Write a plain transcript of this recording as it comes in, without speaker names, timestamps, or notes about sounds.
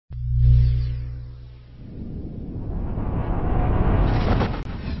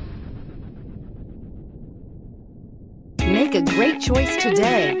Make a great choice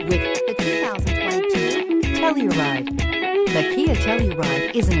today with the 2022 Telluride. The Kia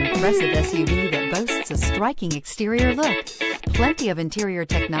Telluride is an impressive SUV that boasts a striking exterior look, plenty of interior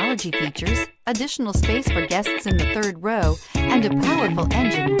technology features, additional space for guests in the third row, and a powerful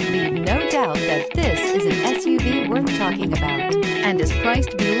engine leave no doubt that this is an SUV worth talking about and is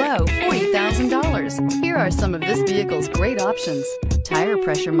priced below $40,000. Here are some of this vehicle's great options: tire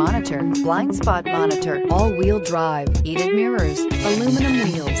pressure monitor, blind spot monitor, all-wheel drive, heated mirrors,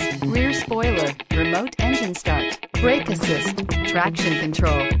 aluminum wheels, rear spoiler, remote engine start, brake assist, traction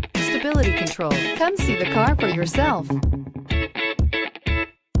control, stability control. Come see the car for yourself.